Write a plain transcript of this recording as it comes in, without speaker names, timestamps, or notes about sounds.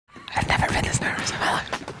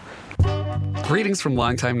Greetings from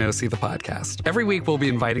Long Time No See, the podcast. Every week, we'll be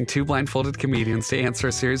inviting two blindfolded comedians to answer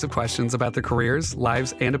a series of questions about their careers,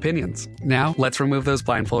 lives, and opinions. Now, let's remove those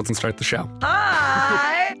blindfolds and start the show.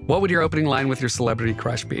 Hi! What would your opening line with your celebrity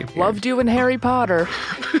crush be? Loved you in Harry Potter.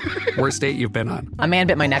 Worst date you've been on? A man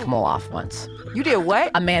bit my neck mole off once. You did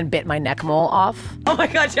what? A man bit my neck mole off. Oh my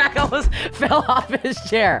God, Jack almost Fell off his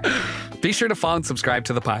chair. Be sure to follow and subscribe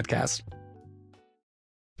to the podcast.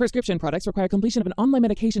 Prescription products require completion of an online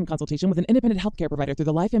medication consultation with an independent healthcare provider through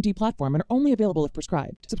the LifeMD platform and are only available if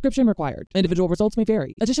prescribed. Subscription required. Individual results may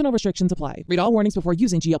vary. Additional restrictions apply. Read all warnings before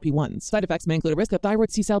using GLP-1s. Side effects may include a risk of thyroid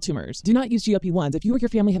C-cell tumors. Do not use GLP-1s if you or your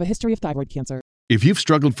family have a history of thyroid cancer. If you've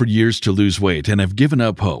struggled for years to lose weight and have given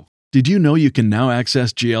up hope, did you know you can now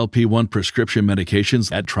access GLP-1 prescription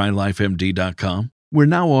medications at TryLifeMD.com? We're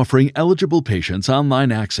now offering eligible patients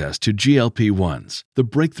online access to GLP-1s, the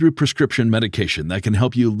breakthrough prescription medication that can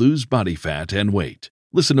help you lose body fat and weight.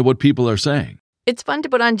 Listen to what people are saying. It's fun to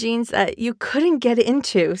put on jeans that you couldn't get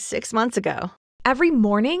into 6 months ago. Every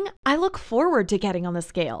morning, I look forward to getting on the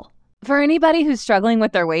scale. For anybody who's struggling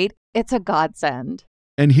with their weight, it's a godsend.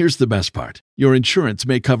 And here's the best part. Your insurance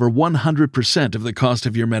may cover 100% of the cost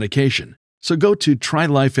of your medication. So go to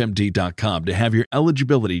TryLifeMD.com to have your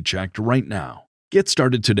eligibility checked right now. Get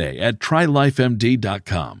started today at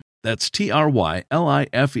TryLifeMD.com. That's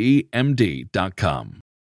TryLifeMD.com.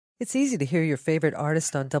 It's easy to hear your favorite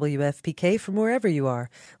artist on WFPK from wherever you are.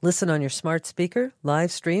 Listen on your smart speaker,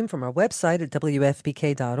 live stream from our website at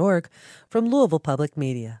WFPK.org from Louisville Public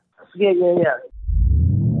Media. Yeah.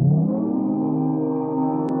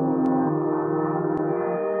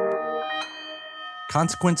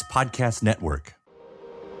 Consequence Podcast Network.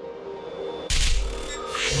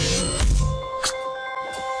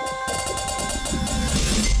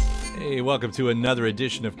 Hey, welcome to another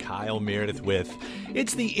edition of Kyle Meredith With.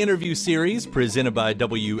 It's the interview series presented by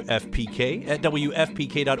WFPK at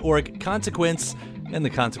WFPK.org, Consequence, and the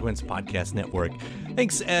Consequence Podcast Network.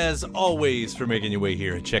 Thanks, as always, for making your way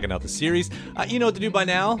here and checking out the series. You know what to do by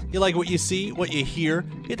now. You like what you see, what you hear,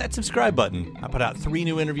 hit that subscribe button. I put out 3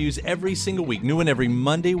 new interviews every single week, new one every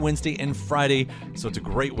Monday, Wednesday, and Friday, so it's a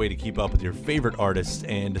great way to keep up with your favorite artists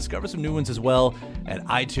and discover some new ones as well at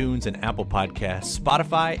iTunes and Apple Podcasts,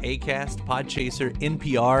 Spotify, Acast, Podchaser,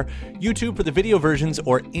 NPR, YouTube for the video versions,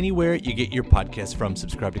 or anywhere you get your podcasts from.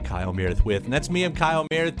 Subscribe to Kyle Meredith With. And that's me, I'm Kyle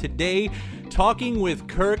Meredith, today talking with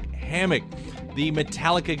Kirk Hammett. The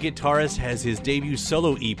Metallica guitarist has his debut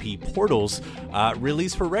solo EP, Portals,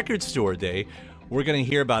 released for Record Store Day. We're going to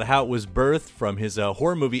hear about how it was birthed from his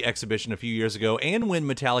horror movie exhibition a few years ago and when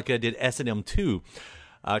Metallica did S&M 2.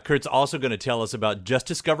 Kurt's also going to tell us about just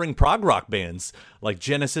discovering prog rock bands like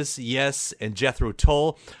Genesis, Yes, and Jethro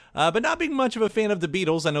Tull, but not being much of a fan of the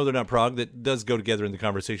Beatles. I know they're not prog. That does go together in the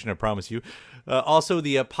conversation, I promise you. Also,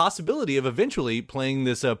 the possibility of eventually playing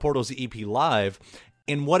this Portals EP live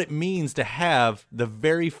and what it means to have the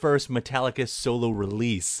very first Metallica solo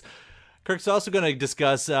release. Kirk's also going to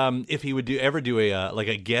discuss if he would ever do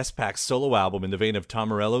a guest pack solo album in the vein of Tom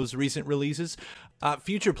Morello's recent releases,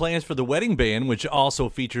 future plans for the Wedding Band, which also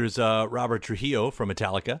features Robert Trujillo from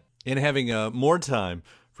Metallica, and having more time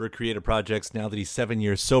for creative projects now that he's 7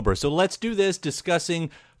 years sober. So let's do this, discussing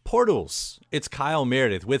Portals. It's Kyle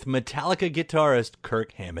Meredith with Metallica guitarist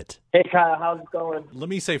Kirk Hammett. Hey, Kyle, how's it going? Let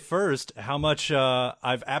me say first how much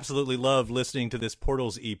I've absolutely loved listening to this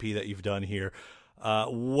Portals EP that you've done here.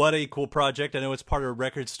 What a cool project. I know it's part of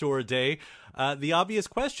Record Store Day. The obvious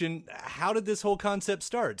question, how did this whole concept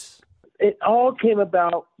start? It all came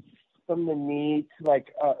about from the need to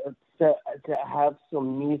have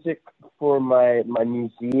some music for my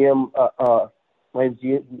museum my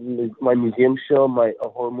museum show, my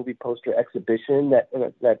horror movie poster exhibition that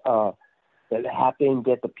happened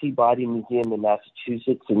at the Peabody Museum in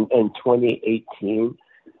Massachusetts in 2018.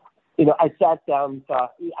 I sat down and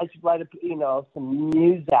thought I should write some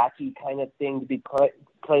music-y kind of thing to be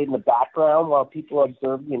played in the background while people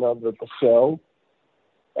observe, the show.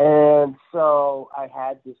 And so I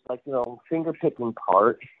had this finger picking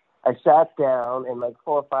part. I sat down and 4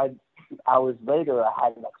 or 5 hours later, I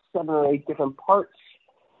had 7 or 8 different parts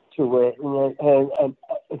to it, and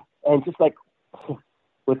just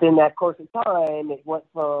within that course of time, it went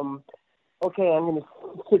from okay, I'm going to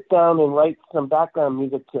sit down and write some background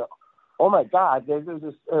music to oh my God, there's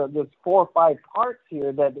 4 or 5 parts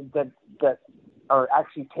here that are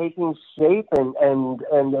actually taking shape and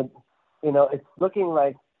it's looking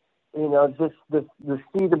like the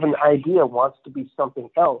seed of an idea wants to be something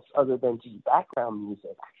else other than just background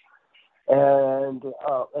music. And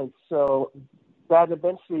so that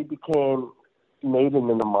eventually became Maiden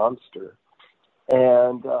and the Monster.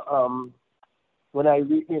 And when I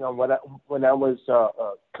was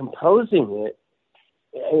composing it,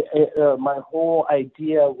 my whole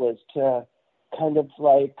idea was to kind of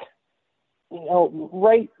like,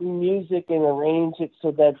 write music and arrange it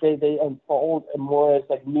so that they unfold more as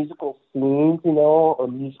like musical scenes, or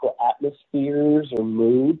musical atmospheres or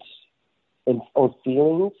moods or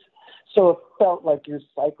feelings. So it felt like you're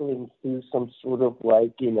cycling through some sort of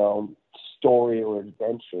like, story or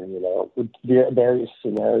adventure, with various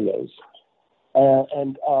scenarios.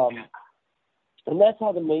 And that's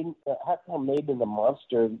how Made in the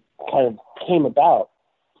Monster kind of came about.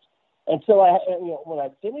 And so when I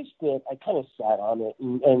finished it, I kind of sat on it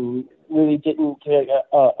and really didn't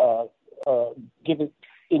give it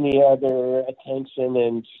any other attention,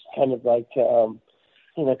 and just kind of like,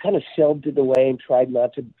 kind of shelved it away and tried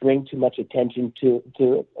not to bring too much attention to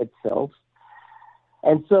it itself.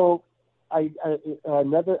 And so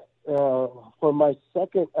for my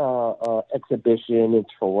second exhibition in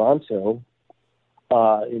Toronto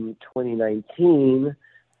in 2019,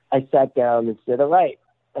 I sat down and said, all right,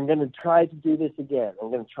 I'm going to try to do this again. I'm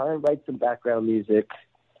going to try and write some background music.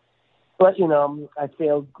 But, I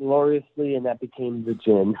failed gloriously, and that became The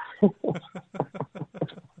Gin.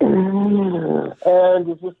 And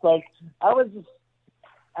it's just like, I was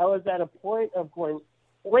at a point of going,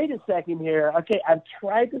 wait a second here. Okay, I've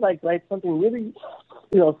tried to write something really,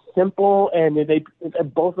 simple, and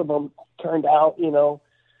both of them turned out, to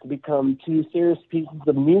become two serious pieces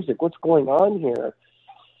of music. What's going on here?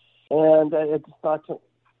 And I just thought to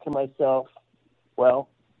myself, well,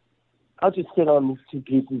 I'll just sit on these two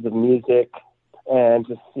pieces of music and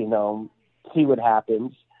just, see what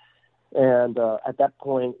happens. And at that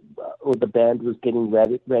point, the band was getting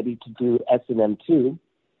ready to do S&M 2.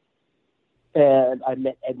 And I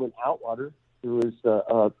met Edwin Outwater, who was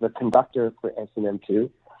the conductor for S&M 2.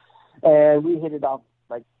 And we hit it off,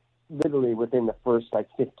 literally within the first,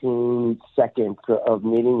 15 seconds of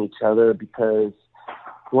meeting each other, because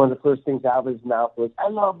one of the first things out of his mouth was, I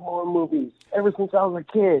love horror movies. Ever since I was a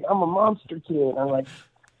kid, I'm a monster kid. I'm like,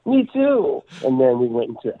 me too. And then we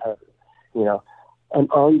went into, an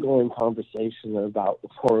ongoing conversation about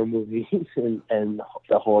horror movies and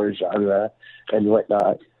the horror genre and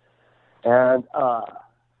whatnot. And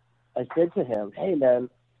I said to him, hey, man,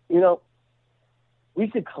 we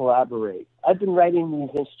should collaborate. I've been writing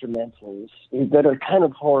these instrumentals that are kind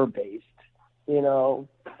of horror-based.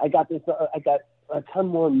 I got a ton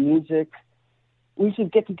more music. We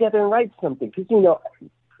should get together and write something. Because,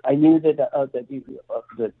 I knew that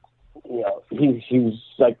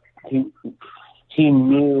he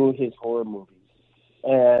knew his horror movies.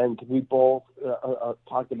 And we both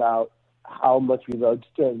talked about how much we loved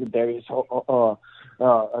the various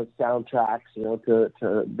soundtracks,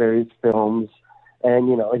 to various films. And,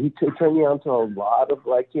 he turned me on to a lot of,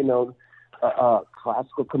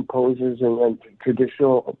 classical composers and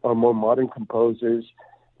traditional or more modern composers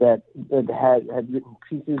that had written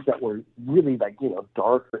pieces that were really,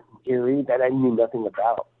 dark and eerie that I knew nothing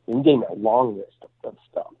about. And he gave me a long list of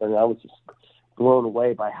stuff. And I was just blown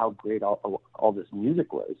away by how great all this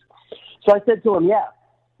music was. So I said to him, yeah,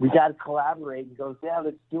 we got to collaborate. He goes, yeah,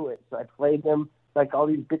 let's do it. So I played him all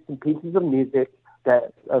these bits and pieces of music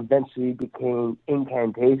that eventually became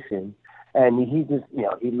Incantation. And he just,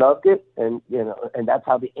 he loved it. And, and that's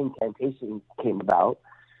how the Incantation came about.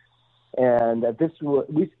 And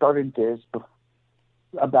we started this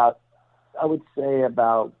about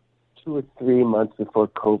 2 or 3 months before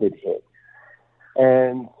COVID hit.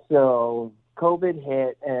 And so COVID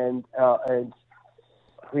hit, and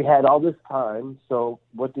we had all this time. So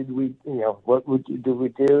what did we, what do we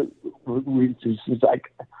do? We just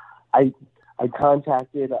I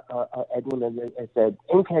contacted Edwin and I said,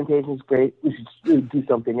 Incantation's great. We should do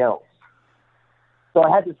something else. So I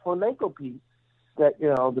had this flamenco piece that,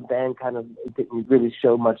 the band kind of didn't really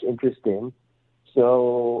show much interest in.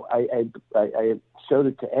 So I showed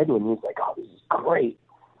it to Edwin. He was like, oh, this is great.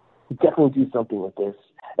 Definitely do something with this.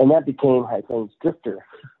 And that became High Flames Drifter.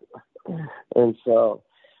 And so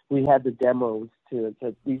we had the demos to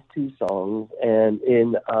these two songs. And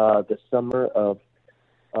in the summer of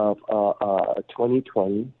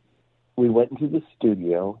 2020, we went into the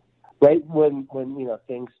studio right when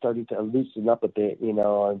things started to loosen up a bit, and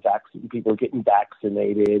people were getting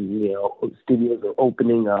vaccinated, studios are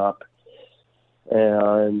opening up,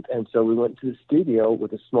 and so we went to the studio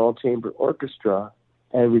with a small chamber orchestra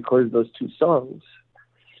and recorded those two songs,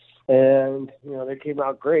 and they came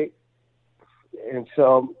out great. And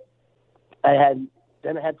so I had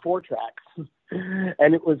 4 tracks.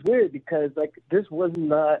 And it was weird because this was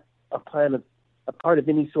not a part of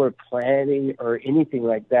any sort of planning or anything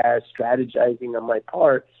like that, strategizing on my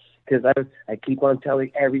part, because I keep on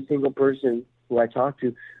telling every single person who I talk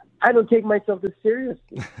to, I don't take myself as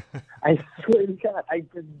seriously. I swear to God, I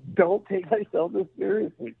just don't take myself as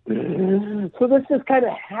seriously. So this just kind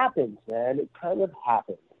of happens, man. It kind of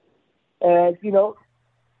happens. And,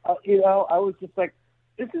 I was just like,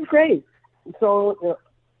 this is great. So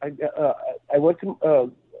I went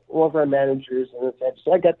to one of our managers and I said,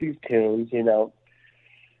 so I got these tunes, and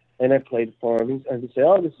I played for him. And he said,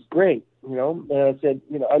 oh, this is great, And I said,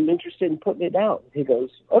 I'm interested in putting it out. He goes,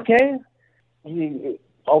 okay.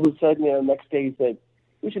 All of a sudden, the next day he said,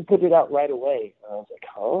 we should put it out right away. And I was like,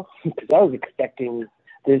 huh? Because I was expecting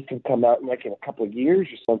this to come out in a couple of years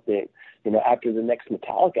or something, after the next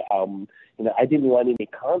Metallica album. I didn't want any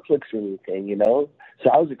conflicts or anything, So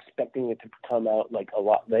I was expecting it to come out a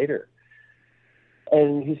lot later.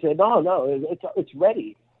 And he said, no, it's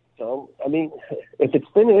ready. So, if it's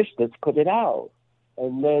finished, let's put it out.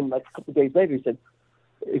 And then a couple of days later, he said,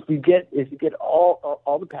 if you get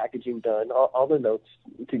all the packaging done, all the notes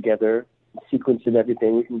together, sequence and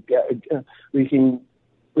everything, we can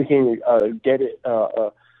get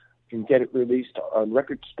it released on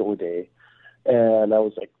Record Store Day. And I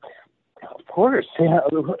was like, of course, yeah.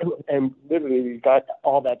 And literally, we got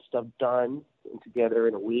all that stuff done together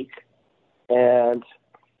in a week, and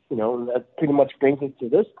that pretty much brings us to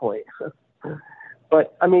this point.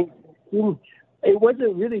 But it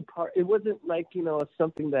wasn't really it wasn't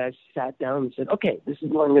something that I sat down and said, okay, this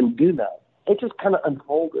is what I'm going to do now. It just kind of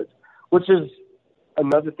unfolded, which is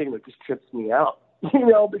another thing that just trips me out,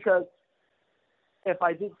 because if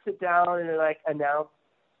I did sit down and announce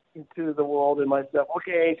into the world and myself,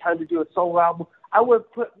 okay, time to do a solo album, I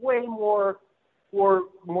would put way more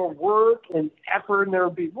work and effort, and there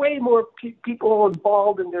would be way more people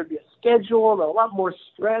involved, and there'd be a schedule and a lot more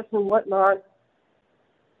stress and whatnot.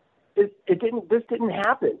 This didn't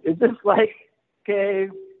happen. It's just okay,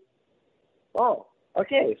 oh,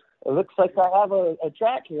 okay, it looks like I have a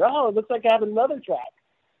track here. Oh, it looks like I have another track.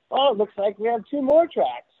 Oh, it looks like we have 2 more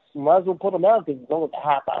tracks. Might as well put them out because it's only a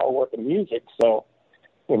half hour worth of music. So,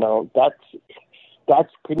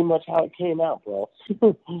 that's pretty much how it came out, bro.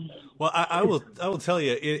 Well, I will tell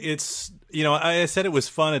you, it's I said it was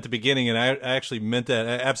fun at the beginning, and I actually meant that.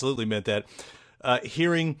 I absolutely meant that.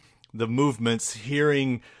 Hearing the movements,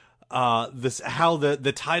 hearing this, how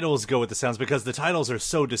the titles go with the sounds, because the titles are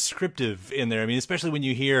so descriptive in there. Especially when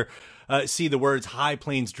you see the words High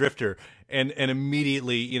Plains Drifter, and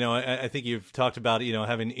immediately, I think you've talked about,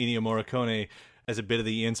 having Ennio Morricone as a bit of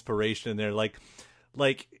the inspiration in there, like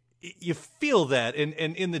you feel that, and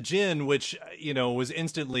in the Gin, which was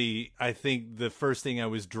instantly, I think, the first thing I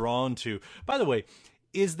was drawn to. By the way,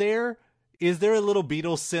 is there a little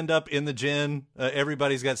Beatles send up in the Gin?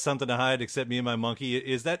 Everybody's got something to hide except me and my monkey.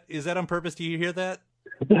 Is that on purpose? Do you hear that?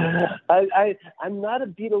 I'm not a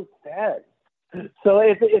Beatles fan, so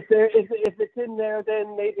if it's in there,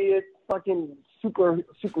 then maybe it's fucking super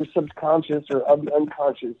subconscious or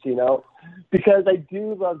unconscious, because I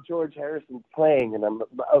do love George Harrison's playing, and I'm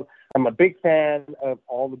a big fan of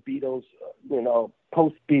all the Beatles,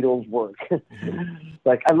 post Beatles work.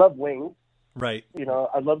 I love Wings. Right.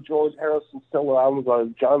 I love George Harrison's solo albums, I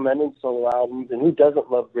love John Lennon's solo albums, and who doesn't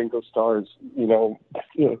love Ringo Starr's,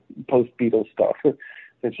 post Beatles stuff?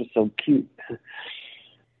 It's just so cute.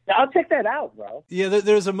 I'll check that out, bro. Yeah,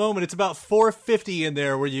 there's a moment. It's about 4:50 in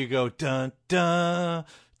there where you go dun dun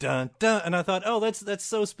dun dun, and I thought, oh, that's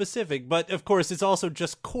so specific. But of course, it's also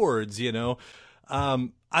just chords,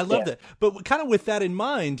 I love that. But kind of with that in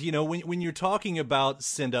mind, when you're talking about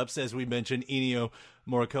send-ups, as we mentioned, Ennio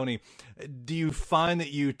Morricone, do you find that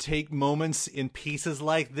you take moments in pieces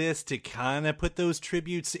like this to kind of put those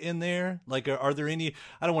tributes in there? Are there any,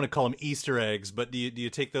 I don't want to call them Easter eggs, but do you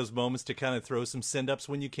take those moments to kind of throw some send-ups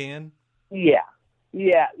when you can? Yeah.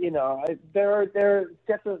 There are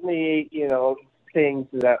definitely, things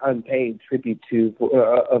that I'm paying tribute to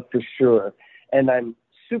for sure. And I'm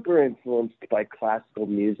super influenced by classical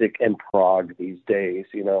music and prog these days.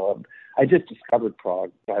 I just discovered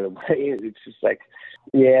prog, by the way. It's just I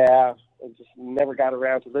just never got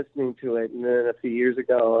around to listening to it. And then a few years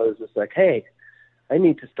ago, I was just like, hey, I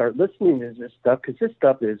need to start listening to this stuff, because this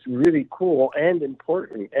stuff is really cool and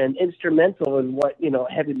important and instrumental in what,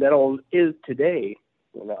 heavy metal is today.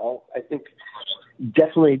 I think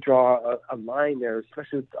definitely draw a line there,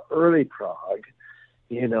 especially with the early prog.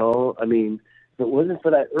 If it wasn't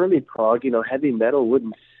for that early prog, heavy metal would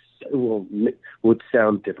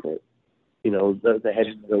sound different. The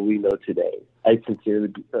heavy metal we know today. I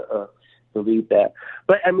sincerely believe that.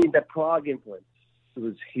 But the prog influence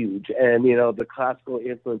was huge, and the classical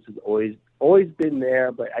influence has always been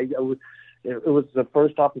there. But it was the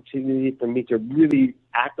first opportunity for me to really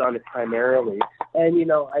act on it primarily.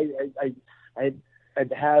 And I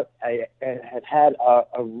had had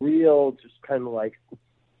a real just kind of like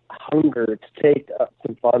hunger to take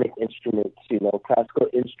symphonic instruments, classical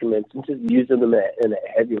instruments, and just use them in a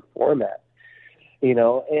heavier format,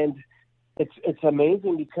 and it's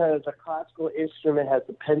amazing because a classical instrument has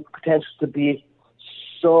the potential to be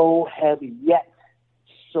so heavy yet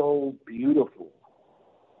so beautiful,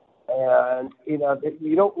 and you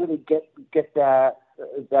don't really get that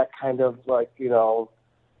kind of like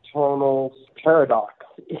tonal paradox,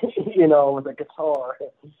 with a guitar,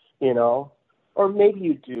 or maybe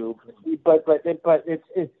you do, but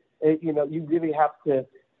it's you really have to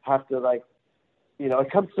like,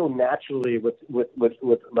 it comes so naturally with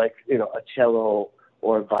like, a cello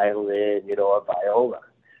or a violin, or viola.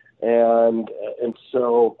 And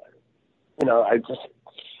so,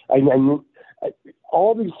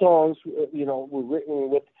 all these songs, were written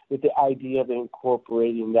with the idea of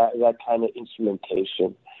incorporating that kind of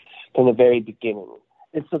instrumentation from the very beginning.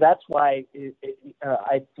 And so that's why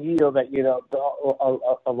I feel that,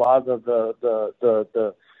 a lot of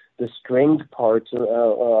the stringed parts, a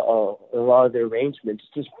lot of the arrangements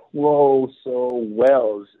just flow so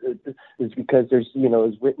well, is because there's,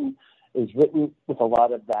 is written with a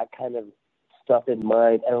lot of that kind of stuff in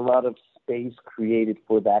mind and a lot of space created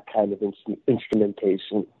for that kind of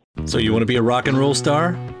instrumentation. So you want to be a rock and roll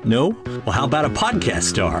star? No? Well, how about a podcast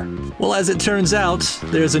star? Well, as it turns out,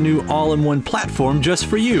 there's a new all-in-one platform just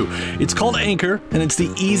for you. It's called Anchor, and it's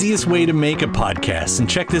the easiest way to make a podcast. And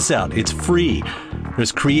check this out, it's free.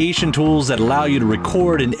 There's creation tools that allow you to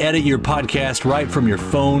record and edit your podcast right from your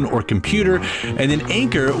phone or computer, and then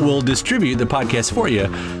Anchor will distribute the podcast for you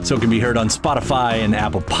so it can be heard on Spotify and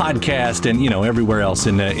Apple Podcast and, everywhere else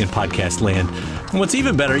in podcast land. And what's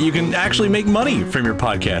even better, you can actually make money from your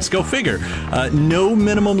podcast. Go figure. No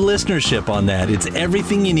minimum listenership on that. It's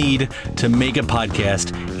everything you need to make a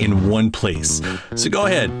podcast in one place. So go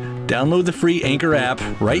ahead, download the free Anchor app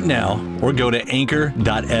right now or go to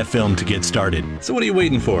anchor.fm to get started. So what are you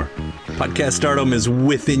waiting for? Podcast stardom is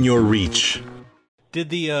within your reach. Did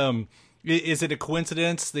the is it a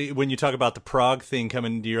coincidence when you talk about the prog thing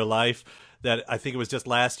coming into your life that I think it was just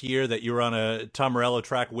last year that you were on a Tom Morello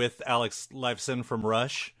track with Alex Lifeson from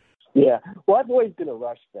Rush? Yeah, well, I've always been a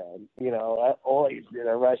Rush fan. I've always been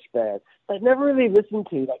a Rush fan. But I've never really listened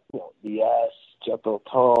to Yes, Jethro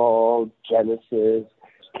Tull, Genesis,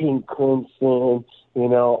 King Crimson,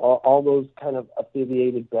 all those kind of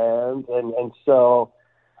affiliated bands, and so,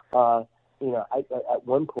 I at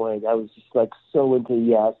one point I was just like so into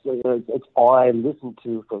Yes. It's all I listened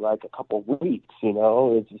to for like a couple of weeks.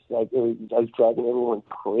 It's just like I was driving everyone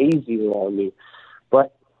crazy around me,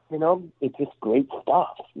 but. It's just great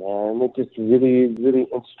stuff, man. It's just really, really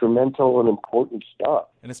instrumental and important stuff.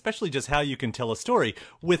 And especially just how you can tell a story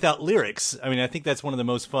without lyrics. I mean, I think that's one of the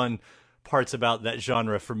most fun parts about that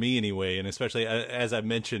genre for me anyway. And especially, as I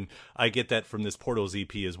mentioned, I get that from this Portals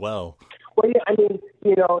EP as well. Well, yeah, I mean,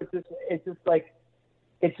 it's just like,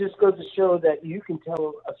 it just goes to show that you can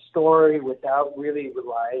tell a story without really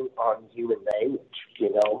relying on human language,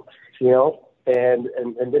 And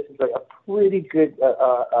this is like a pretty good,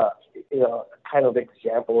 kind of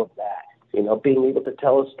example of that. Being able to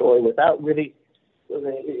tell a story without really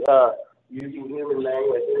using human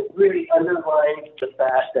language. It really underlines the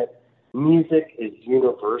fact that music is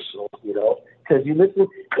universal. Because you listen,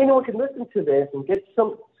 anyone can listen to this and get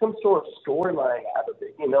some sort of storyline out of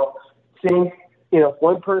it. Think,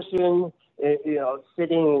 one person,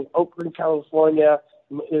 sitting in Oakland, California,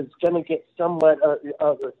 is going to get somewhat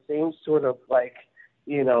of the same sort of like,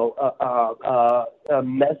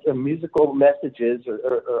 musical messages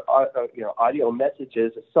or audio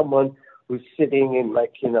messages as someone who's sitting in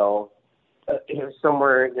like,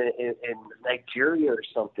 somewhere in Nigeria or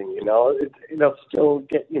something, still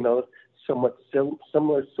get, somewhat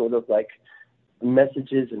similar sort of like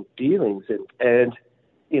messages and feelings. And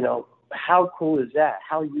how cool is that?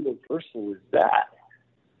 How universal is that?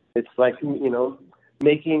 It's like,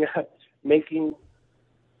 making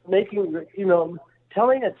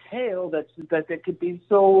telling a tale that could be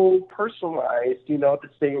so personalized, at the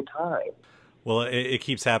same time. Well, it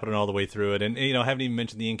keeps happening all the way through it. And, I haven't even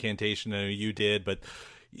mentioned the incantation. I know you did, but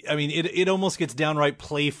I mean, it almost gets downright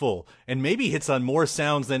playful and maybe hits on more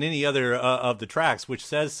sounds than any other of the tracks, which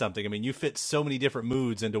says something. I mean, you fit so many different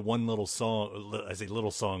moods into one little song. I say little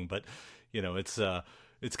song, but it's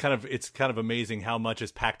kind of amazing how much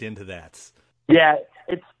is packed into that. Yeah,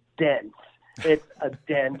 it's dense. It's a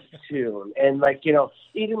dense tune. And like,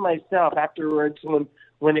 even myself afterwards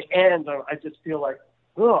when it ends, I just feel like,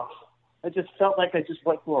 oh, I just felt like I just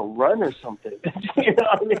went for a run or something. You know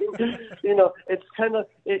what I mean? You know, it's kind of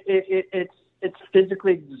it's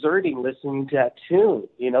physically exerting listening to that tune,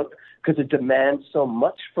 you know, because it demands so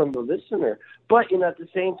much from the listener. But, you know, at the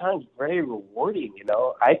same time, it's very rewarding, you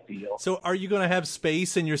know, I feel. So are you going to have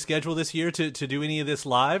space in your schedule this year to do any of this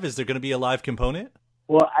live? Is there going to be a live component?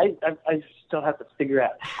 Well, I still have to figure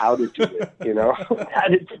out how to do it, you know, how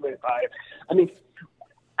to do it live. I mean,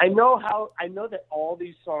 I know that all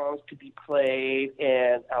these songs could be played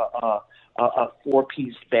in a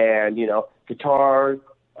four-piece band, you know, guitar,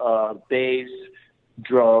 bass,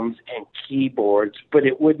 drums, and keyboards, but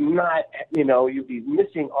it would not, you know, you'd be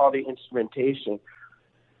missing all the instrumentation.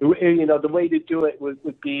 You know, the way to do it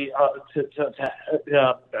would be to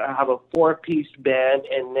have a four-piece band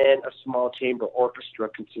and then a small chamber orchestra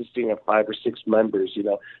consisting of 5 or 6 members, you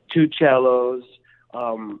know, 2 cellos,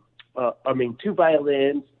 2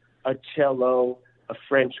 violins, a cello, a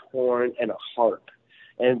French horn, and a harp.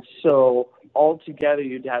 And so altogether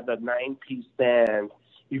you'd have a 9-piece band.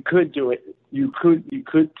 You could do it. You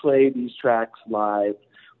could play these tracks live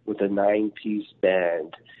with a 9-piece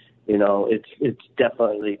band. You know, it's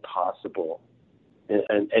definitely possible.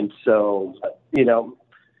 And so, you know,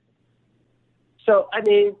 so I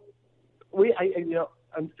mean,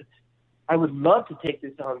 I would love to take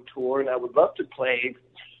this on tour, and I would love to play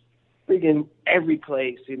in every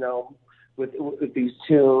place, you know, with these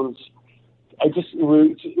tunes.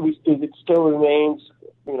 It still remains,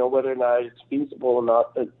 you know, whether or not it's feasible or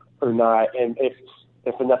not, and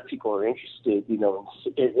if enough people are interested, you know,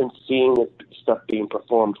 in seeing this stuff being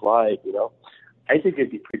performed live, you know, I think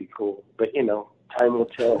it'd be pretty cool. But you know, time will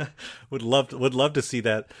tell. Would love to see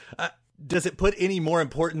that. Does it put any more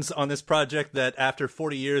importance on this project that after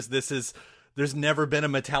 40 years, there's never been a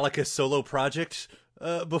Metallica solo project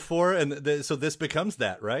before, and so this becomes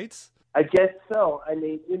that, right? I guess so. I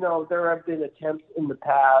mean, you know, there have been attempts in the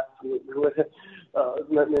past with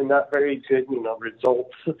not very good, you know,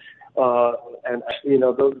 results. And, you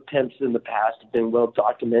know, those attempts in the past have been well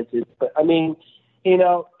documented. But, I mean, you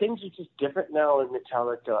know, things are just different now in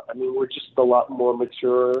Metallica. I mean, we're just a lot more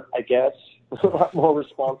mature, I guess, a lot more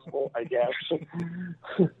responsible, I guess.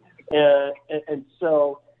 and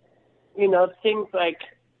so, you know, things like,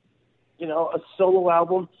 you know, a solo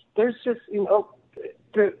album, there's just, you know,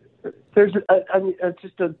 there's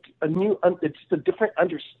just a different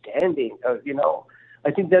understanding of, you know.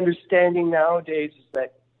 I think the understanding nowadays is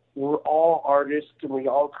that we're all artists and we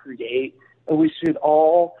all create, and we should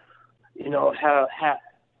all, you know, have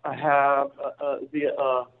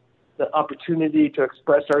the opportunity to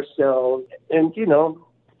express ourselves and, you know,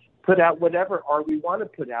 put out whatever art we want to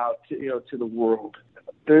put out to, you know, to the world.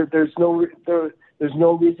 There's no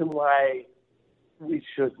reason why we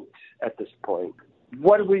shouldn't at this point.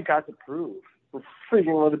 What have we got to prove? We're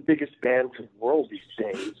freaking one of the biggest bands in the world these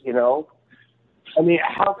days, you know? I mean,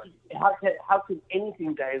 how can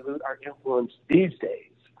anything dilute our influence these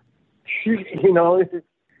days? You know?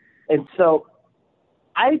 And so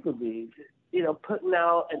I believe, you know, putting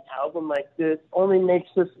out an album like this only makes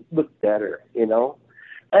us look better, you know?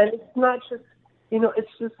 And it's not just, you know,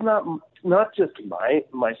 it's just not just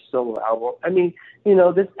my solo album. I mean, you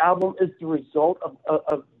know, this album is the result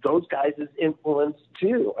of those guys' influence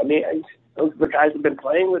too. I mean, those are the guys I've been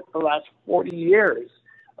playing with for the last 40 years.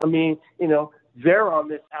 I mean, you know, they're on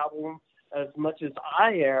this album as much as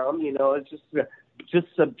I am. You know, it's just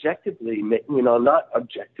subjectively, you know, not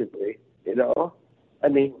objectively. You know, I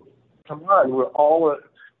mean, come on, we're all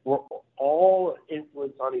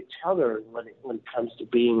influenced on each other when it comes to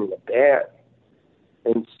being in a band.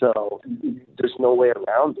 And so there's no way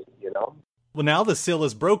around it, you know? Well, now the seal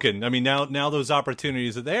is broken. I mean, now those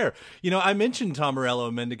opportunities are there. You know, I mentioned Tom Morello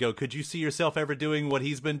a minute ago. Could you see yourself ever doing what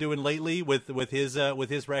he's been doing lately with his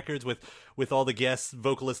records, with all the guest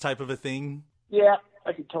vocalist type of a thing? Yeah,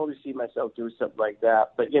 I could totally see myself doing something like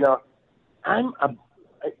that. But, you know,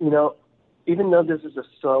 even though this is a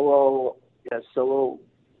solo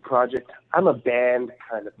project, I'm a band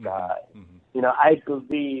kind of guy. Mm-hmm. You know, I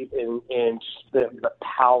believe in the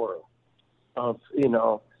power of, you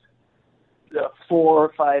know, 4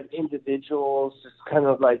 or 5 individuals just kind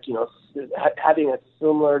of like, you know, having a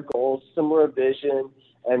similar goal, similar vision,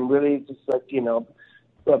 and really just like, you know,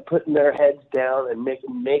 putting their heads down and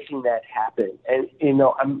making that happen. And, you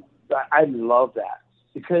know, I love that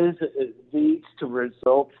because it leads to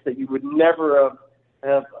results that you would never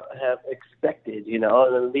have expected, you know,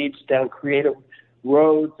 and it leads down creative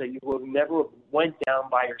roads that you would never have went down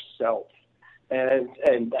by yourself. And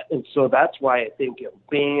so that's why I think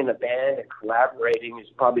being in a band and collaborating is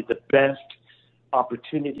probably the best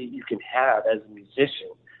opportunity you can have as a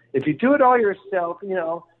musician. If you do it all yourself, you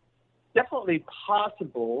know, definitely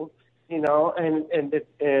possible, you know, and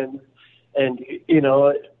you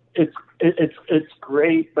know, it's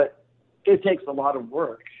great, but it takes a lot of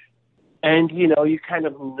work, and you know, you kind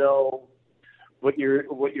of know what you're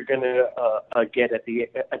going to get at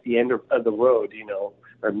the end of the road, you know,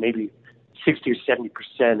 or maybe 60 or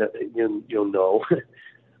 70% you'll know.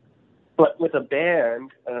 But with a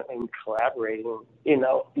band and collaborating, you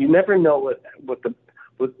know, you never know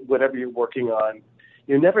whatever you're working on,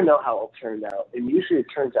 you never know how it'll turn out, and usually it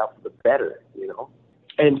turns out for the better, you know.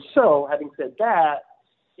 And so, having said that,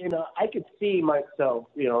 you know, I could see myself,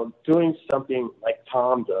 you know, doing something like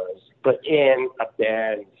Tom does, but in a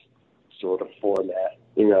band sort of format,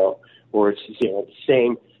 you know, where it's, you know,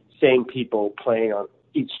 the same people playing on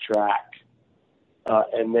each track,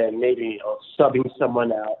 and then maybe, you know, subbing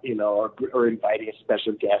someone out, you know, or inviting a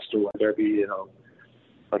special guest or whatever, you know,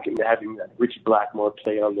 like having Richie Blackmore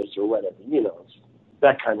play on this or whatever, you know,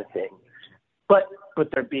 that kind of thing. But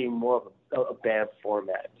there being more of a band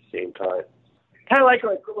format at the same time, kind of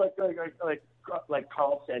like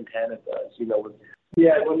Carl Santana does, you know. When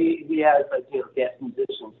he has, like, you know, guest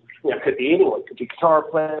musicians. You know, it could be anyone. It could be guitar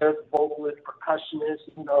players, vocalists,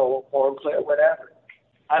 percussionists, you know, horn player, whatever.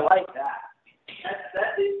 I like that.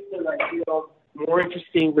 That leads to, like, you know, more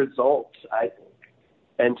interesting results, I think,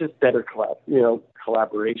 and just better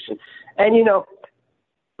collaboration. And, you know,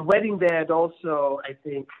 the wedding band also, I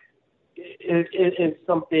think, is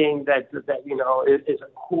something that you know, is a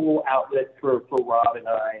cool outlet for Rob and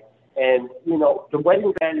I. And, you know, the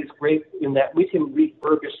wedding band is great in that we can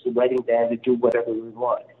refurbish the wedding band to do whatever we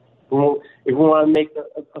want. If we want to make the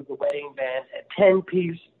wedding band a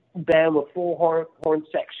 10-piece band with full horn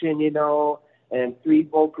section, you know, and 3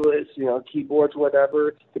 vocalists, you know, keyboards,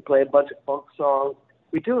 whatever, to play a bunch of funk songs,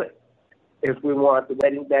 we do it. If we want the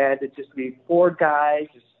wedding band to just be 4 guys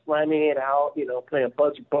just slamming it out, you know, playing a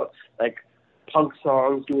bunch of like punk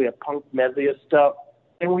songs, doing a punk medley of stuff,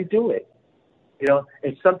 then we do it. You know,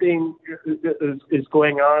 if something is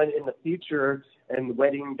going on in the future and the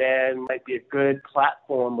wedding band might be a good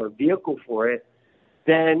platform or vehicle for it,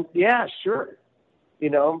 then yeah, sure. You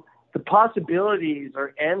know, the possibilities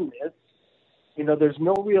are endless. You know, there's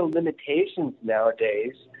no real limitations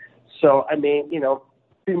nowadays. So, I mean, you know,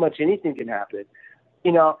 pretty much anything can happen.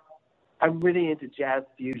 You know, I'm really into jazz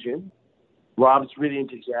fusion. Rob's really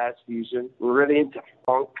into jazz fusion. We're really into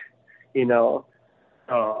funk, you know,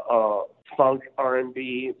 funk,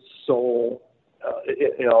 R&B, soul,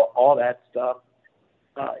 you know, all that stuff.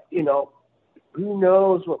 You know, who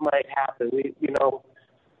knows what might happen? You know,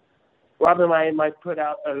 Rob and I might put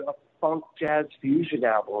out a funk jazz fusion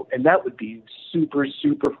album, and that would be super,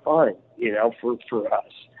 super fun, you know, for us.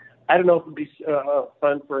 I don't know if it'd be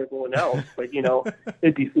fun for everyone else, but, you know,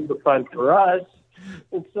 it'd be super fun for us.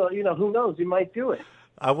 And so, you know, who knows? We might do it.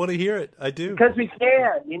 I want to hear it. I do. Because we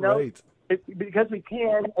can, you know. Right. Because we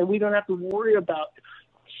can, and we don't have to worry about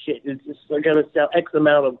shit. It's just they're going to sell X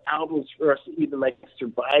amount of albums for us to even, like,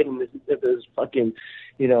 survive in this fucking,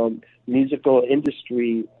 you know, musical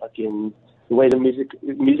industry, fucking the way the music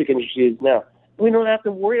industry is now. We don't have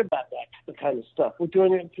to worry about that kind of stuff. We're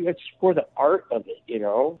doing it for the art of it, you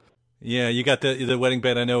know. Yeah, you got the wedding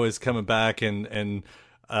band, I know, is coming back and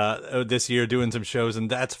this year doing some shows, and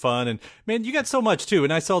that's fun. And man, you got so much too.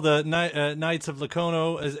 And I saw the Knights of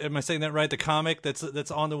Lono. Am I saying that right? The comic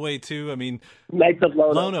that's on the way too. I mean, Knights of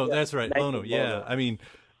Lono. Lono, yeah. That's right, Knights Lono. Yeah, Lono. I mean,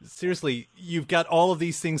 seriously, you've got all of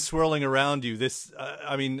these things swirling around you. This,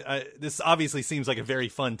 this obviously seems like a very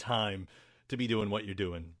fun time to be doing what you're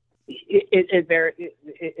doing. It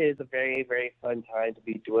is a very, very fun time to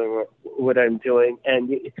be doing what I'm doing, and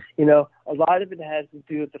you know, a lot of it has to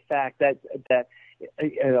do with the fact that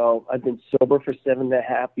you know, I've been sober for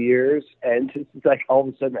 7.5 years, and it's like all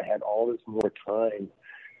of a sudden I had all this more time.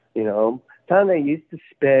 You know, time I used to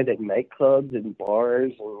spend at nightclubs and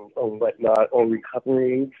bars and whatnot, or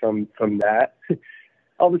recovering from that.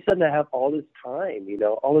 All of a sudden I have all this time. You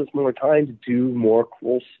know, all this more time to do more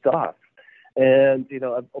cool stuff. And, you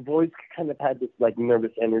know, I've always kind of had this, like,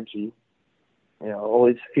 nervous energy, you know,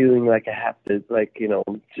 always feeling like I have to, like, you know,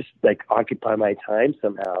 just, like, occupy my time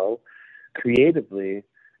somehow creatively.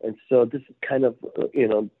 And so this is kind of, you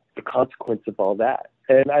know, the consequence of all that.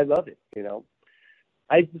 And I love it, you know.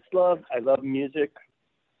 I love music.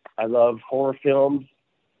 I love horror films.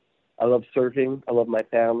 I love surfing. I love my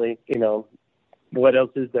family, you know. What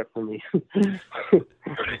else is there for me?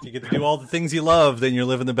 If you get to do all the things you love, then you're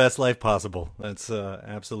living the best life possible. That's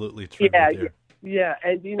absolutely true. Yeah.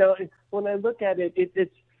 And, you know, when I look at it,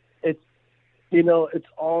 it's you know, it's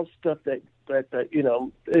all stuff that you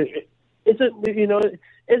know, it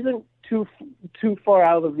isn't too far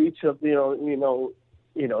out of the reach of, you know,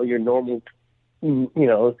 your normal,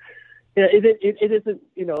 it isn't,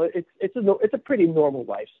 it's a pretty normal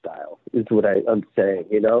lifestyle is what I'm saying,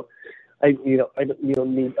 I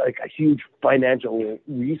don't need like a huge financial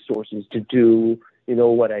resources to do,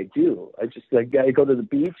 what I do. I go to the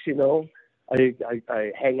beach, I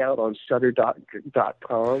hang out on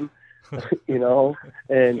Shudder.com,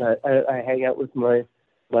 and I hang out with my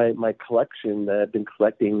collection that I've been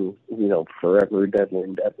collecting, forever, endeavor,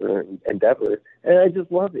 and I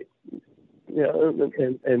just love it,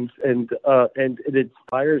 and it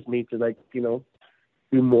inspires me to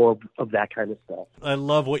do more of that kind of stuff. I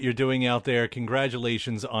love what you're doing out there.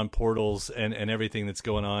 Congratulations on Portals and everything that's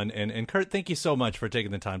going on. And Kurt, thank you so much for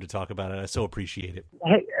taking the time to talk about it. I so appreciate it.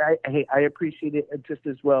 Hey, I appreciate it just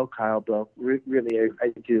as well, Kyle, bro. Really, I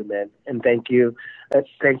do, man. And thank you.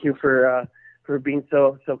 Thank you for being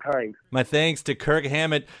so kind. My thanks to Kirk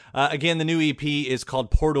Hammett. Again, the new EP is called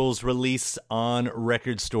Portals, released on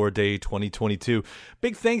Record Store Day 2022.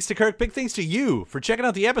 Big thanks to Kirk. Big thanks to you for checking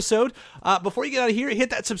out the episode. Before you get out of here, hit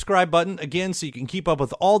that subscribe button again so you can keep up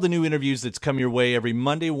with all the new interviews that's come your way every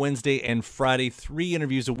Monday, Wednesday, and Friday. 3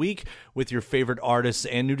 interviews a week with your favorite artists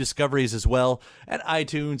and new discoveries as well at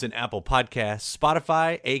iTunes and Apple Podcasts,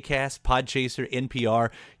 Spotify, Acast, Podchaser, NPR,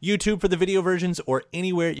 YouTube for the video versions, or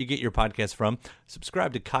anywhere you get your podcasts from.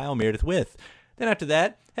 Subscribe to Kyle Meredith With. Then after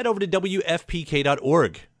that, head over to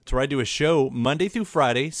WFPK.org. That's where I do a show Monday through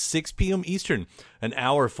Friday, 6 p.m. Eastern. An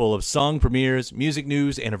hour full of song premieres, music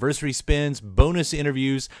news, anniversary spins, bonus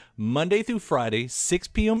interviews, Monday through Friday, 6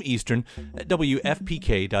 p.m. Eastern at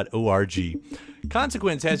WFPK.org.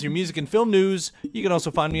 Consequence has your music and film news. You can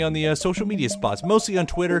also find me on the social media spots, mostly on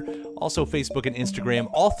Twitter, also Facebook and Instagram,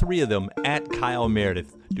 all 3 of them at Kyle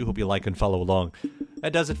Meredith. Do hope you like and follow along.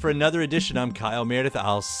 That does it for another edition. I'm Kyle Meredith.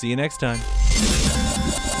 I'll see you next time.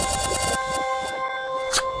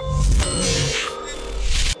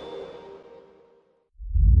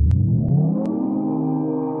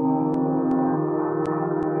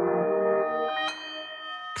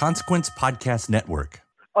 Consequence Podcast Network.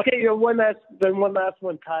 Okay, one last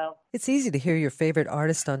one, Kyle. It's easy to hear your favorite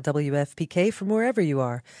artist on WFPK from wherever you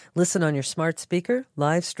are. Listen on your smart speaker,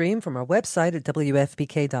 live stream from our website at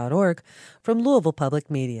WFPK.org, from Louisville Public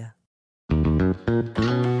Media.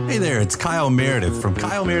 Hey there, it's Kyle Meredith from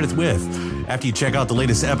Kyle Meredith With. After you check out the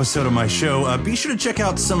latest episode of my show, be sure to check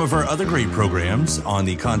out some of our other great programs on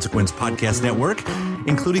the Consequence Podcast Network,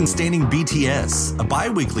 including Standing BTS, a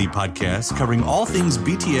bi-weekly podcast covering all things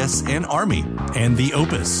BTS and ARMY, and The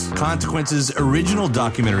Opus, Consequence's original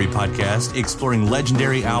documentary podcast exploring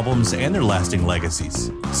legendary albums and their lasting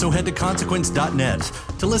legacies. So head to consequence.net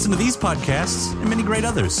to listen to these podcasts and many great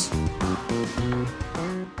others.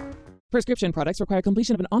 Prescription products require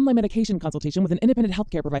completion of an online medication consultation with an independent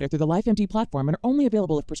healthcare provider through the LifeMD platform and are only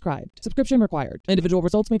available if prescribed. Subscription required. Individual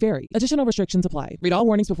results may vary. Additional restrictions apply. Read all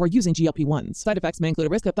warnings before using GLP-1s. Side effects may include a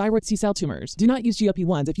risk of thyroid C-cell tumors. Do not use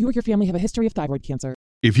GLP-1s if you or your family have a history of thyroid cancer.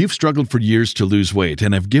 If you've struggled for years to lose weight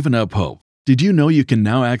and have given up hope, did you know you can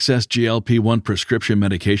now access GLP-1 prescription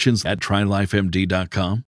medications at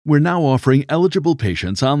TryLifeMD.com? We're now offering eligible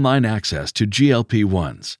patients online access to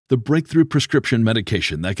GLP-1s, the breakthrough prescription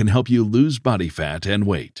medication that can help you lose body fat and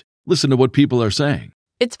weight. Listen to what people are saying.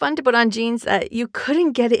 It's fun to put on jeans that you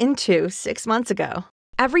couldn't get into 6 months ago.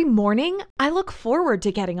 Every morning, I look forward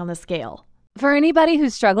to getting on the scale. For anybody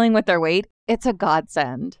who's struggling with their weight, it's a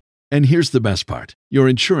godsend. And here's the best part. Your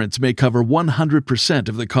insurance may cover 100%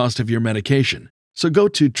 of the cost of your medication. So go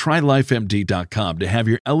to TryLifeMD.com to have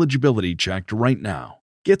your eligibility checked right now.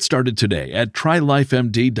 Get started today at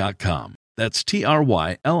TryLifeMD.com. That's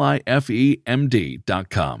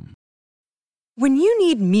TryLifeMD.com. When you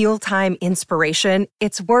need mealtime inspiration,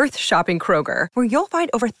 it's worth shopping Kroger, where you'll find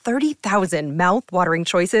over 30,000 mouth-watering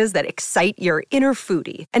choices that excite your inner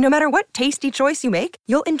foodie. And no matter what tasty choice you make,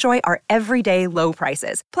 you'll enjoy our everyday low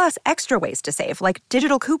prices, plus extra ways to save, like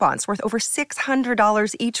digital coupons worth over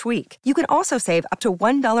 $600 each week. You can also save up to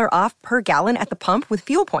 $1 off per gallon at the pump with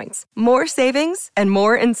fuel points. More savings and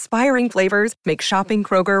more inspiring flavors make shopping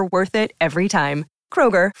Kroger worth it every time.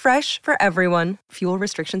 Kroger, fresh for everyone. Fuel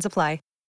restrictions apply.